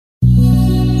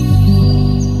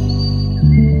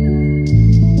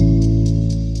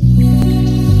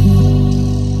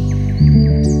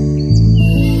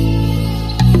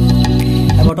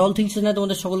All things না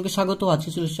তোমাদের সকলকে স্বাগত। আজকে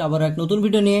চলে এসেছি আবার এক নতুন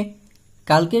ভিডিও নিয়ে।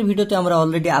 কালকের ভিডিওতে আমরা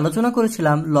অলরেডি আলোচনা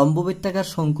করেছিলাম লম্ববৃত্তাকার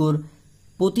শঙ্কুর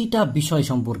প্রতিটা বিষয়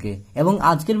সম্পর্কে, এবং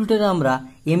আজকের ভিডিওতে আমরা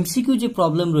এমসিকিউ যে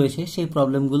প্রবলেম রয়েছে সেই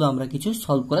প্রবলেমগুলো আমরা কিছু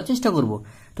সলভ করার চেষ্টা করব।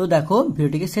 তো দেখো,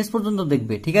 ভিডিওটিকে শেষ পর্যন্ত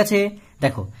দেখবে, ঠিক আছে?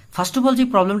 দেখো, ফার্স্ট অফ অল যে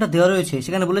প্রবলেমটা দেওয়া রয়েছে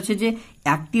সেখানে বলেছে যে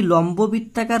একটি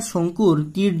লম্ববৃত্তাকার শঙ্কুর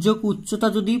তির্যক উচ্চতা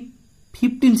যদি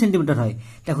 15 সেন্টিমিটার হয়।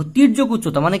 দেখো, তির্যক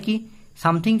উচ্চতা মানে কি,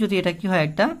 সামথিং যদি এটা কি হয়,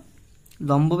 একটা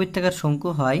লম্ববৃত্তাকার শঙ্কু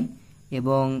হয়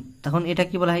এবং তখন এটা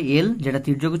কি বলা হয় এল, যেটা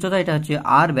তির্যক উচ্চতা, এটা হচ্ছে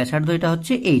আর, ব্যাসার্ধ এটা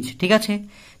হচ্ছে এইচ, ঠিক আছে?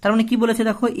 তার মানে কি বলেছে,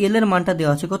 দেখো এল এর মানটা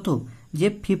দেওয়া আছে কত, যে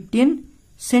 15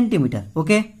 সেন্টিমিটার।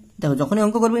 ওকে, দেখো যখনই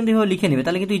অঙ্ক করবে কিন্তু লিখে নেবে,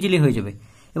 তাহলে কিন্তু ইজিলি হয়ে যাবে।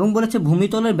 এবং বলেছে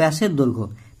ভূমিতলের ব্যাসের দৈর্ঘ্য,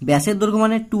 ব্যাসের দৈর্ঘ্য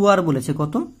মানে 2r বলেছে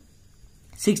কত,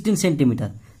 16 সেন্টিমিটার।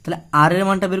 তাহলে আর এর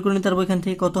মানটা বের করে নিতে পারবো এখান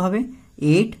থেকে, কত হবে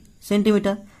 8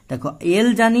 সেন্টিমিটার। দেখো এল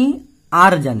জানি,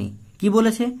 আর জানি, কি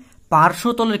বলেছে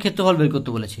পার্শ্বতলের ক্ষেত্রফল বের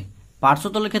করতে বলেছে।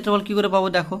 পার্শ্বতলের ক্ষেত্রফল কি করে পাবো,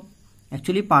 দেখো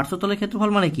অ্যাকচুয়ালি পার্শ্বতলের ক্ষেত্রফল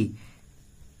মানে কি,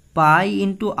 পাই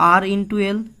ইন্টু আর ইন্টু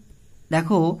এল।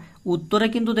 দেখো উত্তরে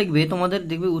কিন্তু দেখবে, তোমাদের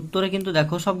দেখবে উত্তরে কিন্তু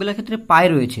দেখো সবগুলোর ক্ষেত্রে পাই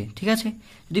রয়েছে, ঠিক আছে?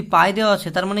 যদি পাই দেওয়া আছে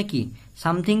তার মানে কি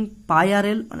সামথিং পাই আর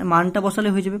এল, মানে মানটা বসালে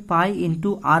হয়ে যাবে। পাই ইন্টু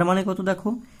আর মানে কত, দেখো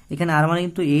এখানে আর মানে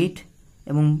কিন্তু 8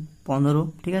 এবং 15,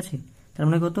 ঠিক আছে? তার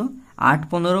মানে কত, 8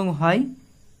 15 হয়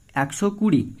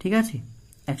 120, ঠিক আছে?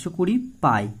 120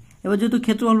 পাই। এবার যেহেতু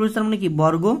ক্ষেত্রফল রয়েছে তার মানে কি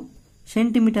বর্গ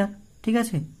সেন্টিমিটার, ঠিক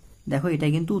আছে? দেখো এটা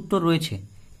কিন্তু উত্তর রয়েছে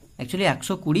অ্যাকচুয়ালি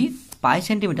 120 পাই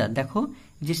সেন্টিমিটার। দেখো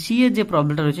যে সি এর যে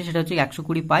প্রবলেমটা রয়েছে সেটা হচ্ছে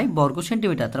 120 পাই বর্গ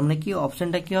সেন্টিমিটার, তার মানে কি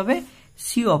অপশনটা কি হবে,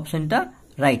 সি অপশনটা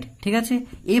রাইট, ঠিক আছে?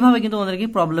 এইভাবে কিন্তু আমাদেরকে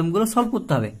প্রবলেমগুলো সলভ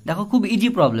করতে হবে। দেখো খুব ইজি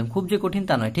প্রবলেম, খুব যে কঠিন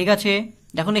তা নয়, ঠিক আছে?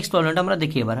 দেখো নেক্সট প্রবলেমটা আমরা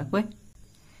দেখি এবার।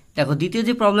 দেখো দ্বিতীয়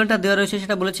যে প্রবলেমটা দেওয়া রয়েছে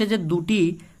সেটা বলেছে যে দুটি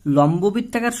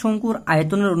লম্ববৃত্তাকার শঙ্কুর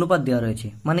আয়তনের অনুপাত দেওয়া রয়েছে।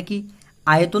 মানে কি,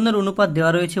 আয়তনের অনুপাত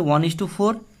দেওয়া রয়েছে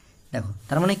 1:4। দেখো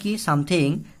তার মানে কি সামথিং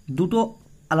দুটো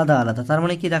আলাদা আলাদা, তার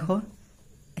মানে কি দেখো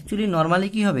অ্যাকচুয়ালি নর্মালি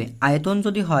কি হবে, আয়তন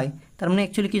যদি হয় তার মানে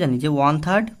অ্যাকচুয়ালি কি জানি যে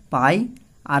 1/3 পাই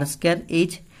আর স্কয়ার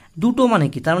এইচ। দুটো মানে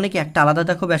কি, তার মানে কি একটা আলাদা,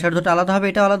 দেখো ব্যাসার্ধটা আলাদা হবে,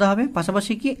 এটা আলাদা হবে,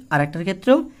 পাশাপাশি কি আর একটার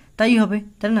ক্ষেত্রেও তাই হবে,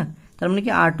 তাই না? তার মানে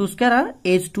কি R2 স্কয়ার আর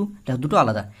H2, দেখো দুটো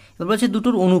আলাদা। এবার বলছে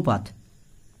দুটোর অনুপাত,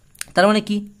 তার মানে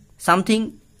কি something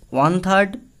 1/3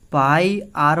 pi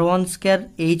R1 square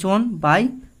H1 by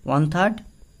 1/3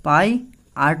 pi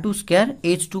R2 square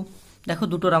H2। দেখো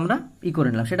দুটোর আমরা করে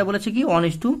নিলাম, সেটা বলেছে কি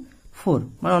 1:4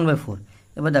 মানে 1/4।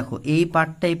 এবার দেখো এই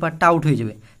পার্টটা আউট হয়ে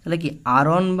যাবে, তাহলে কি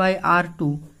R1 বাই R2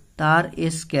 তার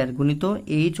এস স্কয়ার গুণিত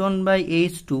H1 by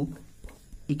H2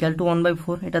 equal to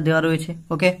 1/4, এটা দেওয়া রয়েছে।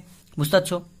 ওকে, বুঝতে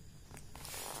পারছো?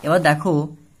 এবার দেখো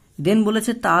দেন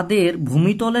বলেছে তাদের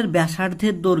ভূমিতলের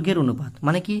ব্যাসার্ধের দৈর্ঘ্যের অনুপাত,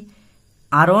 মানে কি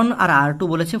R1 আর R2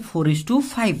 বলেছে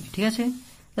 4:5, ঠিক আছে?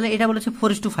 তাহলে এটা বলেছে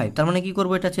 4:5, তার মানে কি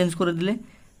করবো, এটা চেঞ্জ করে দিলে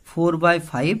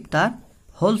 4/5 তার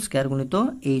হোল স্কয়ার গুণিত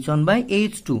H1 by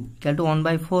H2 equal to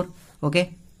 1/4। Okay,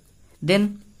 then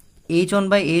H1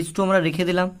 by H2 আমরা রেখে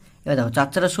দিলাম। এবার দেখো 4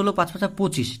 4 16, 5 5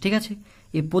 25, ঠিক আছে?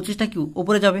 এই 25টা কি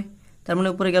উপরে যাবে, তার মানে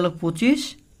উপরে গেল 25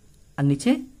 আর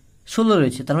নিচে 16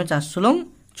 রয়েছে, তার মানে 4 16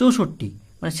 64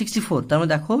 মানে 64। তার মানে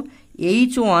দেখো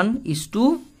H1 ইস টু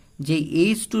যে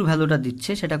H2 ভ্যালুটা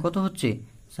দিচ্ছে সেটা কত হচ্ছে,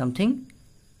 সামথিং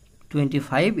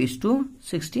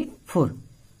 25:64।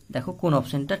 দেখো কোন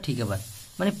অপশনটা ঠিক, এবার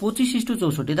মানে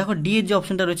 25:64। দেখো ডি এর যে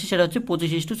অপশনটা রয়েছে সেটা হচ্ছে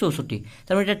 25:64,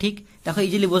 তার মানে এটা ঠিক। দেখো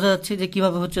ইজিলি বোঝা যাচ্ছে যে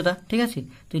কিভাবে হচ্ছে তা, ঠিক আছে?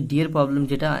 তো ডি এর প্রবলেম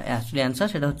যেটা অ্যাকচুয়ালি অ্যান্সার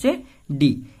সেটা হচ্ছে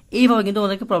ডি। এইভাবে কিন্তু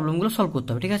আমাদেরকে প্রবলেমগুলো সলভ করতে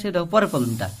হবে, ঠিক আছে? দেখো পরের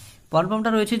প্রবলেমটা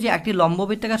রয়েছে যে একটি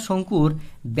লম্ববৃত্তাকার শঙ্কুর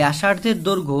ব্যাসার্ধের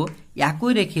দৈর্ঘ্য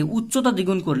একই রেখে উচ্চতা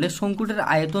দ্বিগুণ করলে শঙ্কুটির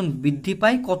আয়তন বৃদ্ধি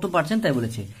পায় কত % তাই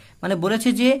বলেছে। মানে বলেছে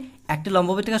যে একটি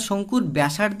লম্ববৃত্তাকার শঙ্কুর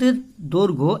ব্যাসার্ধের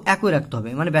দৈর্ঘ্য একই রাখতে হবে,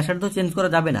 মানে ব্যাসার্ধ চেঞ্জ করা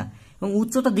যাবে না, এবং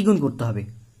উচ্চতা দ্বিগুণ করতে হবে,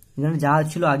 মানে যা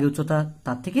ছিল আগে উচ্চতা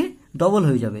তার থেকে ডবল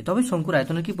হয়ে যাবে, তবে শঙ্কুর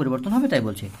আয়তনের কি পরিবর্তন হবে তাই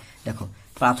বলছে। দেখো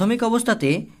প্রাথমিক অবস্থাতে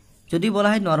যদি বলা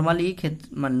হয় নর্মালি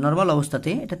মানে নর্মাল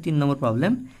অবস্থাতে, এটা 3 নম্বর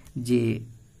প্রবলেম, যে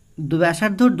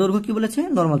ব্যাসার্ধর দৈর্ঘ্য কি বলেছে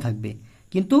নর্মাল থাকবে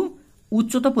কিন্তু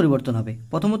উচ্চতা পরিবর্তন হবে।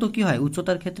 প্রথমত কি হয়,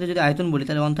 উচ্চতার ক্ষেত্রে যদি আয়তন বলি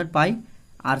তাহলে 1/3 পাই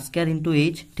আর স্কয়ার ইন্টু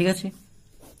এইচ, ঠিক আছে?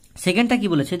 সেকেন্ডটা কি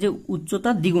বলেছে যে উচ্চতা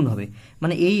দ্বিগুণ হবে,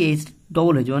 মানে এই এইচ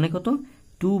ডবল হয়ে যাবে, মানে কত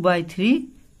 2/3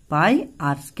 পাই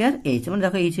আর স্কয়ার এইচ, মানে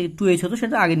দেখো এইচ 2h হতো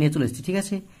সেটা আগে নিয়ে চলে এসেছে, ঠিক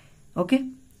আছে? ওকে,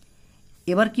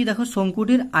 এবার কি দেখো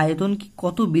শঙ্কুটির আয়তন কি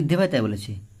কত বৃদ্ধি পায় তাই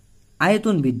বলেছে।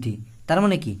 আয়তন বৃদ্ধি তার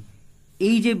মানে কি,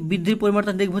 এই যে বৃদ্ধির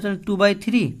পরিমাণটা দেখবো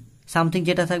 2/3 সামথিং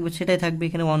যেটা থাকবে সেটাই থাকবে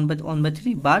এখানে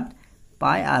 1/3 বাদ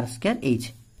পাই আর স্কয়ার এইচ।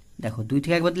 দেখো 2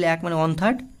 থেকে 1 দিলে 1 মানে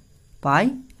 1/3 পাই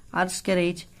আর স্কয়ার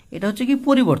এইচ। এটা হচ্ছে কি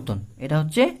পরিবর্তন, এটা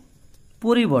হচ্ছে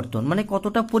পরিবর্তন, মানে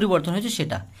কতটা পরিবর্তন হয়েছে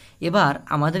সেটা। এবার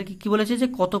আমাদেরকে কি বলেছে যে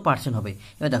কত পার্সেন্ট হবে।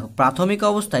 এবার দেখো প্রাথমিক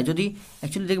অবস্থায় যদি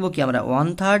অ্যাকচুয়ালি দেখবো কি আমরা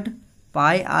 1/3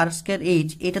 পাই আর স্কয়ার এইচ,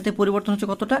 এটাতে পরিবর্তন হচ্ছে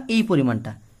কতটা, এই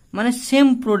পরিমাণটা, মানে সেম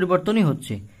পরিবর্তনই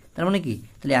হচ্ছে। তার মানে কি,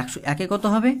 তাহলে 100 একে কত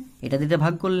হবে, এটা দিতে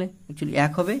ভাগ করলে অ্যাকচুয়ালি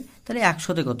 1 হবে, তাহলে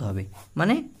 100তে কত হবে,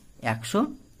 মানে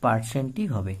 100%ই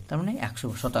হবে, তার মানে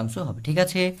 100% হবে। ঠিক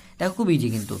আছে, দেখো খুব ইজি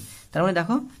কিন্তু। তার মানে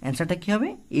দেখো অ্যান্সারটা কি হবে,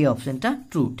 এই অপশনটা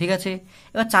ট্রু। ঠিক আছে,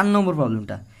 এবার 4 নম্বর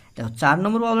প্রবলেমটা দেখো। 4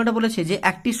 নম্বর প্রবলেমটা বলেছে যে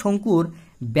একটি শঙ্কুর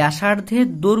ব্যাসার্ধের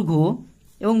দৈর্ঘ্য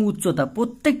এবং উচ্চতা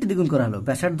প্রত্যেকটি দ্বিগুণ করা হলো,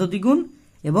 ব্যাসার্ধ দ্বিগুণ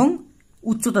এবং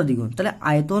উচ্চতা দ্বিগুণ, তাহলে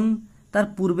আয়তন তার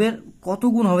পূর্বের কত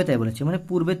গুণ হবে তাই বলেছে, মানে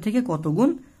পূর্বের থেকে কত গুণ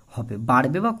হবে,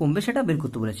 বাড়বে বা কমবে সেটা বের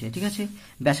করতে বলেছে। ঠিক আছে,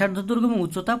 ব্যাসার্ধ দৈর্ঘ্য এবং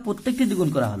উচ্চতা প্রত্যেকটি দ্বিগুণ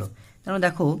করা হলো। তার মানে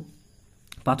দেখো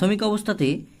প্রাথমিক অবস্থাতে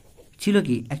ছিল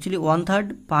কি অ্যাকচুয়ালি 1/3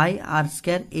 পাই আর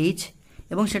স্কয়ার এইচ,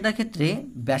 এবং সেটার ক্ষেত্রে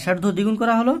ব্যাসার্ধ দ্বিগুণ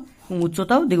করা হলো এবং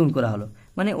উচ্চতাও দ্বিগুণ করা হলো,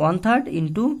 মানে 1/3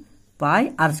 ইন্টু পাই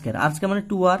আর স্কয়ার, আর স্কয়ার মানে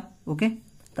 2r, ওকে,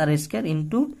 তার স্কয়ার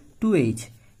ইন্টু 2h।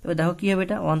 এবার দেখো কি হবে,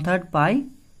 এটা 1/3 পাই,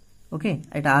 ওকে,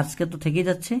 এটা আর স্কয়ার তো থেকেই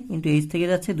যাচ্ছে, ইন্টু এইচ থেকে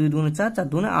যাচ্ছে, 2 দুগুণে 4, 4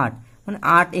 দুগুণে 8, মানে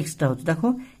 8 এক্সট্রা হচ্ছে। দেখো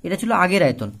এটা ছিল আগের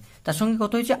আয়তন, তার সঙ্গে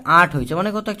কত হয়েছে, 8 হয়েছে, মানে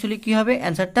কত অ্যাকচুয়ালি কি হবে,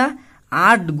 অ্যান্সারটা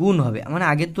 8 গুণ হবে, মানে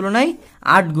আগের তুলনায়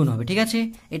 8 গুণ হবে। ঠিক আছে,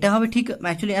 এটা হবে ঠিক,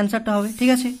 অ্যাকচুয়ালি অ্যান্সারটা হবে। ঠিক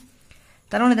আছে,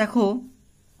 তার মানে দেখো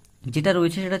যেটা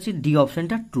রয়েছে সেটা হচ্ছে ডি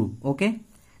অপশনটা ট্রু। ওকে,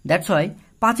 দ্যাটস ওয়াই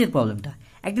 5 প্রবলেমটা,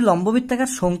 একটি লম্ববৃত্তাকার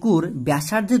শঙ্কুর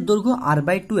ব্যাসার্ধের দৈর্ঘ্য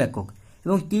r/2 একক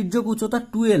এবং তির্যক উচ্চতা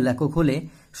 2l একক হলে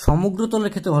সমগ্র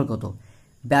তলের ক্ষেত্রফল কত।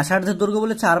 ব্যাসার্ধের দৈর্ঘ্য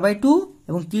বলেছে r/2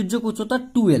 এবং তির্যক উচ্চতা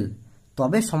 2l,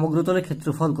 তবে সমগ্র তলের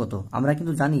ক্ষেত্রফল কত। আমরা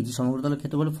কিন্তু জানি যে সমগ্র তলের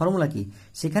ক্ষেত্রফলের ফর্মুলা কি,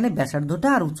 সেখানে ব্যাসার্ধটা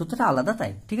আর উচ্চতাটা আলাদা,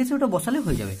 তাই ঠিক আছে, ওটা বসালে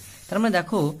হয়ে যাবে। তার মানে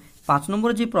দেখো 5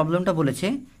 নম্বরে যে প্রবলেমটা বলেছে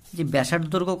যে ব্যাসার্ধ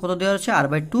দৈর্ঘ্য কত দেওয়া হচ্ছে,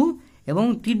 r/2 এবং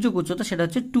তির্যক উচ্চতা সেটা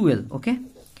হচ্ছে 2l। ওকে,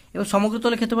 এবং সমগ্র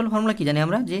তলের ক্ষেত্রফল ফর্মুলা কি জানি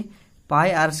আমরা, যে পাই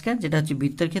আর স্কয়ার, যেটা হচ্ছে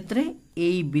বৃত্তের ক্ষেত্রে,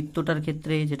 এই বৃত্তটার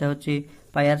ক্ষেত্রে যেটা হচ্ছে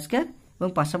পাই আর স্কয়ার, এবং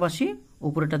পাশাপাশি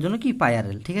উপরেটার জন্য কি পাই আর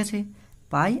এল। ঠিক আছে,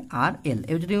 পাই আর এল।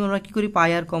 এবার যদি আমরা কি করি,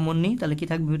 পাই আর কমন নিই, তাহলে কি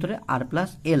থাকবে ভিতরে, আর প্লাস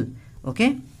এল। ওকে,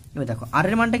 এবার দেখো আর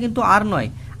এর মানটা কিন্তু আর নয়,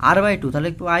 r/2, তাহলে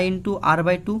একটু আই ইন্টু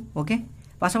r/2। ওকে,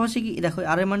 পাশাপাশি কি দেখো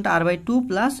আর এর মানটা r/2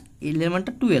 প্লাস এল এর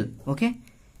মানটা 2l। ওকে,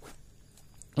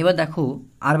 এবার দেখো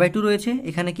r/2 রয়েছে,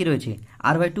 এখানে কি রয়েছে,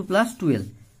 r/2 প্লাস 2l।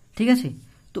 ঠিক আছে,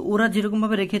 তো ওরা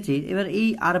যেরকমভাবে রেখেছে, এবার এই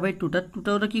r/2টা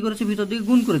ওরা কি করেছে, ভিতর দিকে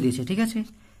গুণ করে দিয়েছে। ঠিক আছে,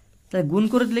 তাহলে গুণ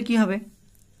করে দিলে কি হবে,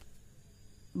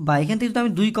 বা এখান থেকে যদি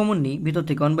আমি 2 কমন নিই ভিতর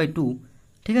থেকে 1/2,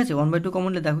 ঠিক আছে, 1/2 কমন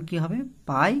নিলে দেখো কি হবে,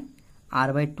 পাই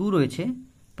r/2 রয়েছে,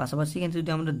 পাশাপাশি এখান থেকে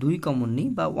যদি আমরা 2 কমন নিই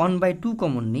বা 1/2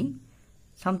 কমন নিই,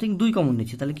 সামথিং 2 কমন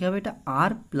নিচ্ছি, তাহলে কি হবে, এটা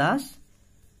r প্লাস,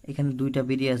 এখানে 2টা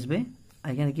বেরিয়ে আসবে, আর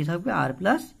এখানে কি থাকবে, r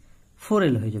প্লাস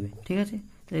 4l হয়ে যাবে। ঠিক আছে,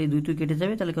 তাহলে এই 2 কেটে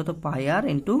যাবে, তাহলে কত, পাই আর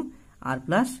ইন্টু r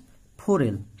প্লাস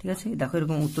 4l। ঠিক আছে, দেখো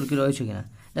এরকম উত্তর কি রয়েছে কিনা,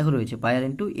 দেখো রয়েছে পাই আর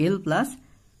ইন্টু এল প্লাস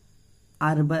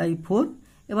r/4।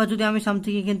 এবার যদি আমি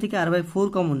সামথিং এখান থেকে r/4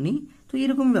 কমন নিই, তো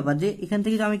এরকম ব্যাপার যে এখান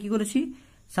থেকে আমি কি করেছি,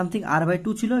 সামথিং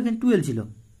r/2 ছিল, এখানে 2l ছিল,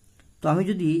 তো আমি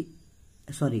যদি,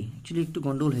 সরি অ্যাকচুয়ালি একটু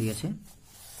গন্ডগোল হয়ে গেছে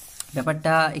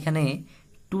ব্যাপারটা, এখানে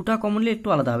 2টা কমনলি একটু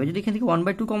আলাদা হবে, যদি এখান থেকে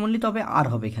 1/2 কমনলি তবে r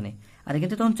হবে এখানে, আর এখান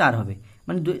থেকে তখন 4 হবে,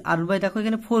 মানে দেখো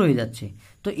এখানে 4 হয়ে যাচ্ছে,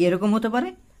 তো এরকম হতে পারে,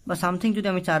 বা সামথিং যদি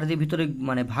আমি 4 দিয়ে ভিতরে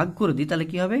মানে ভাগ করে দিই, তাহলে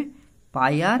কি হবে,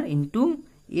 পাই আর ইন্টু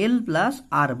এল প্লাস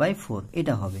r/4,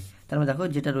 এটা হবে। তার মানে দেখো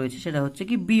যেটা রয়েছে সেটা হচ্ছে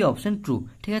কি বি অপশন ট্রু।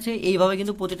 ঠিক আছে, এইভাবে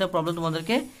কিন্তু প্রতিটা প্রবলেম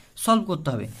তোমাদেরকে সলভ করতে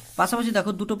হবে। পাশাপাশি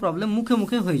দেখো দুটো প্রবলেম মুখে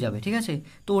মুখে হয়ে যাবে। ঠিক আছে,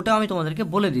 তো ওটাও আমি তোমাদেরকে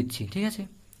বলে দিচ্ছি। ঠিক আছে,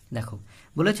 দেখো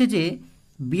বলেছে যে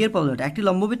বি এর প্রবলেমটা, একটি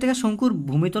লম্ববৃত্তাকার শঙ্কুর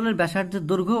ভূমিতলের ব্যাসার্ধের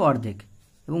দৈর্ঘ্য অর্ধেক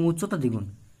এবং উচ্চতা দ্বিগুণ।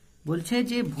 বলছে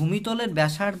যে ভূমিতলের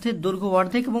ব্যাসার্ধের দৈর্ঘ্য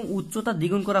অর্ধেক এবং উচ্চতা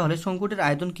দ্বিগুণ করা হলে শঙ্কুটির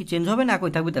আয়তন কি চেঞ্জ হবে না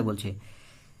একই থাকবে, তাই বলছে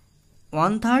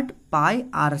 1/3 পাই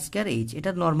আর স্কয়ার এইচ, এটা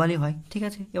নর্মালি হয়। ঠিক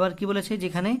আছে, এবার কি বলেছে,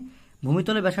 যেখানে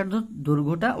ভূমিতলের ব্যাসার্ধ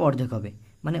দৈর্ঘ্যটা অর্ধেক হবে,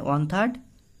 মানে 1/3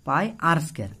 পাই আর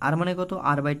স্কয়ার, আর মানে কত,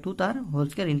 r/2 তার হোল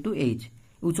স্কয়ার ইন্টু এইচ,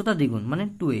 উচ্চতা দ্বিগুণ মানে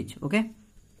 2h। ওকে,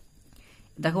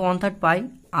 দেখো 1/3 পাই,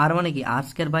 আর মানে কি আর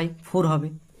স্কয়ার বাই 4 হবে,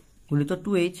 গুণিত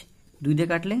 2h, 2 দিয়ে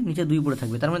কাটলে নিচে 2 পড়ে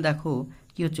থাকবে, তার মানে দেখো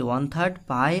কি হচ্ছে, 1/3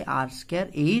 পাই আর স্কয়ার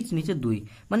এইচ নিচে 2,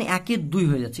 মানে 1/2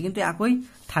 হয়ে যাচ্ছে, কিন্তু একই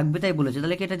থাকবে তাই বলেছে,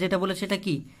 তাহলে এটা যেটা বলেছে এটা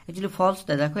কি অ্যাকচুয়ালি ফলস,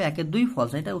 তাই দেখো 1/2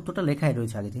 ফলস, এটা উত্তরটা লেখাই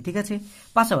রয়েছে আগে থেকে। ঠিক আছে,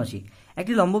 পাশাপাশি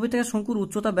একটি লম্ববৃত্তাকার শঙ্কুর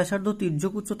উচ্চতা ব্যাসার্ধ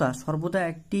তির্যক উচ্চতা সর্বদা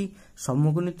একটি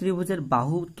সমকোণী ত্রিভুজের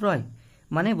বাহুত্রয়,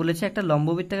 মানে বলেছে একটা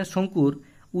লম্ববৃত্তাকার শঙ্কুর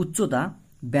উচ্চতা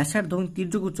ব্যাসার্ধ এবং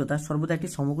তির্যক উচ্চতা সর্বদা একটি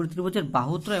সমকোণী ত্রিভুজের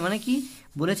বাহুত্রয়, মানে কি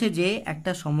বলেছে যে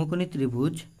একটা সমকোণী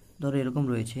ত্রিভুজ ধরো এরকম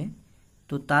রয়েছে,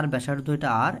 তো তার ব্যাসার্ধ এটা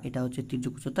আর, এটা হচ্ছে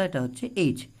তির্যক উচ্চতা, এটা হচ্ছে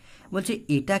এইচ। বলছে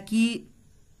এটা কি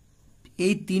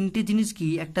এই তিনটে জিনিস কি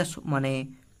একটা মানে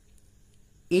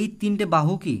এই তিনটে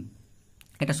বাহু কি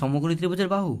এটা সমকোণী ত্রিভুজের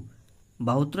বাহু,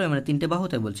 বাহুত্রয় মানে তিনটে বাহু,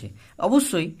 তাই বলছে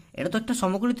অবশ্যই এটা তো একটা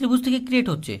সমকোণী ত্রিভুজ থেকে ক্রিয়েট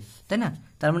হচ্ছে, তাই না?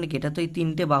 তার মানে কি এটা তো এই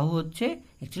তিনটে বাহু হচ্ছে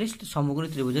অ্যাকচুয়ালি সমকোণী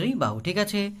ত্রিভুজেরই বাহু। ঠিক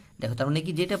আছে, দেখো তার মানে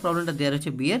কি যেটা প্রবলেমটা দেওয়া রয়েছে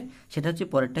বি এর, সেটা হচ্ছে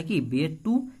পরেরটা কি বি এর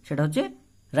 2, সেটা হচ্ছে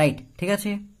রাইট। ঠিক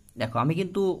আছে, দেখো আমি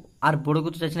কিন্তু আর বড়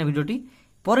করতে চাইছি না ভিডিওটি,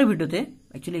 পরের ভিডিওতে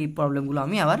অ্যাকচুয়ালি এই প্রবলেমগুলো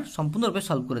আমি আবার সম্পূর্ণরূপে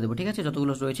সলভ করে দেবো। ঠিক আছে,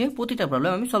 যতগুলো রয়েছে প্রতিটা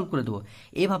প্রবলেম আমি সলভ করে দেবো।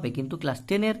 এইভাবে কিন্তু ক্লাস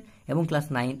 10-এর এবং ক্লাস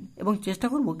 9 এবং চেষ্টা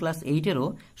করব ক্লাস 8-এরও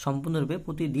সম্পূর্ণরূপে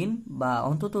প্রতিদিন বা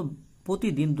অন্তত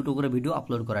প্রতিদিন 2টো করে ভিডিও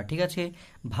আপলোড করা। ঠিক আছে,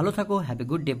 ভালো থাকো, have a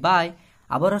good day, by.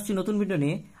 আবার আসছি নতুন ভিডিও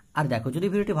নিয়ে। আর দেখো যদি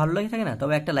ভিডিওটি ভালো লাগে থাকে না,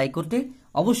 তবে একটা লাইক করতে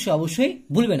অবশ্যই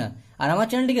ভুলবে না। আর আমার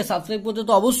চ্যানেলটিকে সাবস্ক্রাইব করতে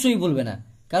তো অবশ্যই ভুলবে না,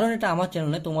 কারণ এটা আমার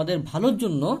চ্যানেলে তোমাদের ভালোর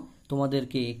জন্য,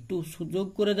 তোমাদেরকে একটু সুযোগ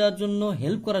করে দেওয়ার জন্য,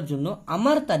 হেল্প করার জন্য,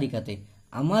 আমার তালিকাতে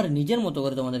আমার নিজের মতো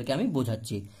করে তোমাদেরকে আমি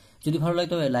বোঝাচ্ছি। যদি ভালো লাগে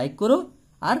তবে লাইক করো,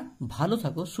 আর ভালো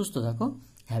থাকো, সুস্থ থাকো,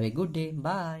 have a good day,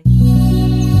 by.